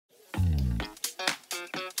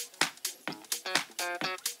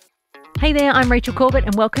Hey there, I'm Rachel Corbett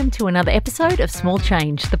and welcome to another episode of Small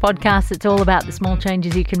Change, the podcast that's all about the small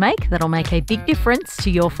changes you can make that'll make a big difference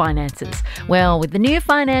to your finances. Well, with the new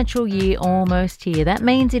financial year almost here, that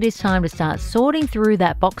means it is time to start sorting through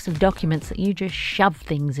that box of documents that you just shove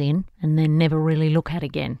things in and then never really look at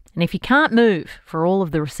again. And if you can't move for all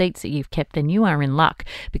of the receipts that you've kept, then you are in luck,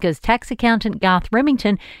 because tax accountant Garth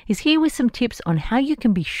Remington is here with some tips on how you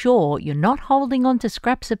can be sure you're not holding on to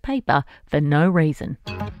scraps of paper for no reason.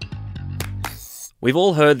 We've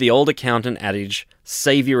all heard the old accountant adage,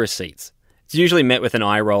 save your receipts. It's usually met with an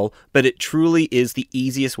eye roll, but it truly is the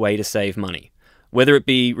easiest way to save money, whether it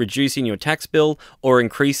be reducing your tax bill or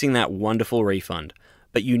increasing that wonderful refund.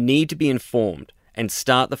 But you need to be informed and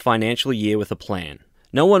start the financial year with a plan.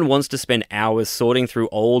 No one wants to spend hours sorting through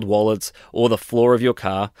old wallets or the floor of your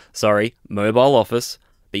car, mobile office,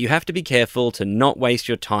 but you have to be careful to not waste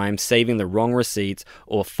your time saving the wrong receipts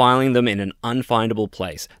or filing them in an unfindable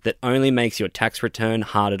place that only makes your tax return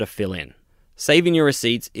harder to fill in. Saving your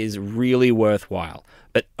receipts is really worthwhile,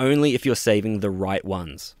 but only if you're saving the right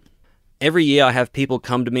ones. Every year I have people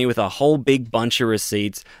come to me with a whole big bunch of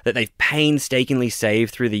receipts that they've painstakingly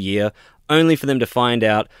saved through the year, only for them to find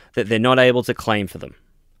out that they're not able to claim for them.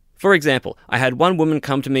 For example, I had one woman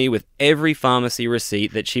come to me with every pharmacy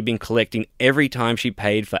receipt that she'd been collecting every time she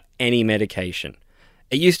paid for any medication.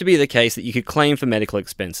 It used to be the case that you could claim for medical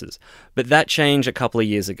expenses, but that changed a couple of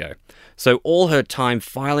years ago. So all her time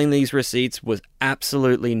filing these receipts was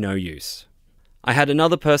absolutely no use. I had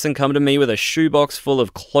another person come to me with a shoebox full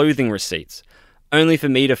of clothing receipts, only for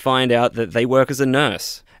me to find out that they work as a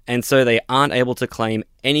nurse, and so they aren't able to claim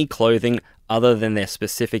any clothing other than their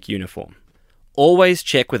specific uniform. Always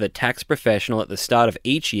check with a tax professional at the start of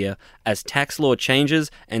each year, as tax law changes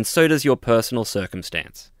and so does your personal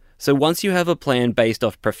circumstance. So once you have a plan based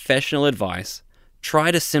off professional advice, try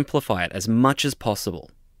to simplify it as much as possible.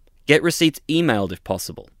 Get receipts emailed if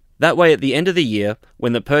possible. That way at the end of the year,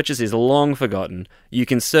 when the purchase is long forgotten, you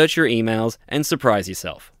can search your emails and surprise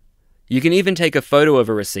yourself. You can even take a photo of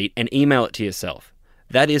a receipt and email it to yourself.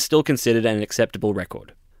 That is still considered an acceptable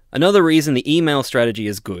record. Another reason the email strategy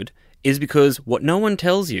is good is because what no one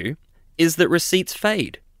tells you is that receipts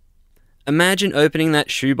fade. Imagine opening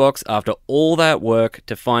that shoebox after all that work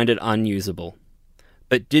to find it unusable.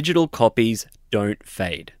 But digital copies don't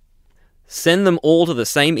fade. Send them all to the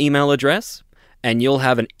same email address, and you'll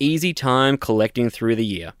have an easy time collecting through the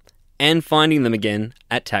year and finding them again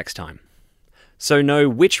at tax time. So know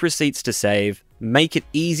which receipts to save, make it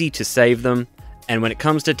easy to save them, and when it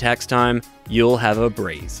comes to tax time, you'll have a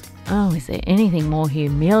breeze. Oh, is there anything more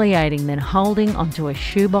humiliating than holding onto a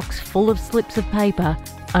shoebox full of slips of paper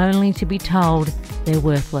only to be told they're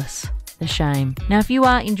worthless? The shame. Now, if you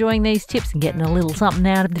are enjoying these tips and getting a little something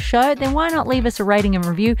out of the show, then why not leave us a rating and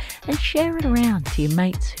review and share it around to your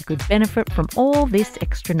mates who could benefit from all this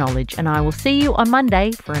extra knowledge. And I will see you on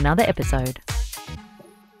Monday for another episode.